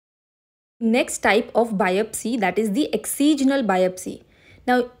Next type of biopsy, that is the excisional biopsy.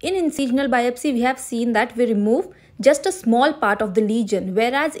 Now in incisional biopsy we have seen that we remove just a small part of the lesion,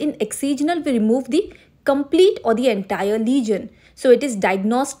 whereas in excisional we remove the complete or the entire lesion. So it is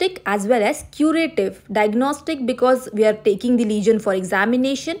diagnostic as well as curative. Diagnostic because we are taking the lesion for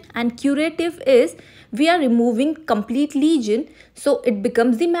examination, and curative is we are removing complete lesion, so it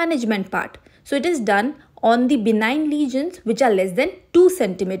becomes the management part. So it is done on the benign lesions which are less than 2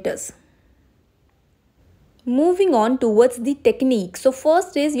 centimeters. Moving on towards the technique. So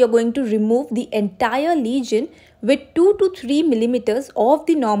first is you're going to remove the entire lesion with 2 to 3 millimeters of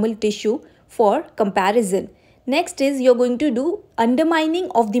the normal tissue for comparison. Next is you're going to do undermining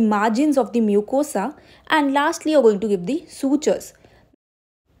of the margins of the mucosa, and lastly you're going to give the sutures.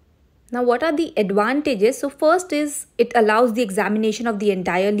 Now what are the advantages? So first is it allows the examination of the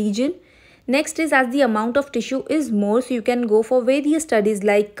entire lesion. Next is as the amount of tissue is more, so you can go for various studies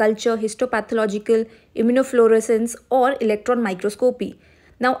like culture, histopathological, immunofluorescence or electron microscopy.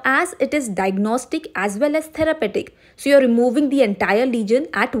 Now as it is diagnostic as well as therapeutic, so you are removing the entire lesion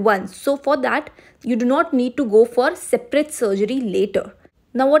at once. So for that you do not need to go for separate surgery later.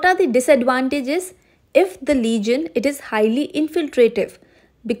 Now what are the disadvantages? If the lesion it is highly infiltrative,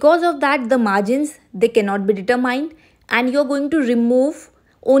 because of that the margins they cannot be determined and you are going to remove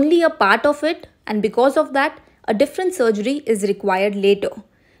only a part of it, and because of that a different surgery is required later.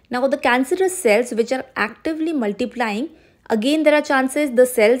 Now the cancerous cells which are actively multiplying, again there are chances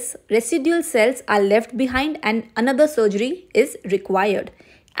the residual cells are left behind and another surgery is required.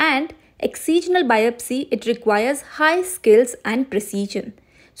 And excisional biopsy, it requires high skills and precision.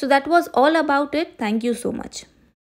 So that was all about it. Thank you so much.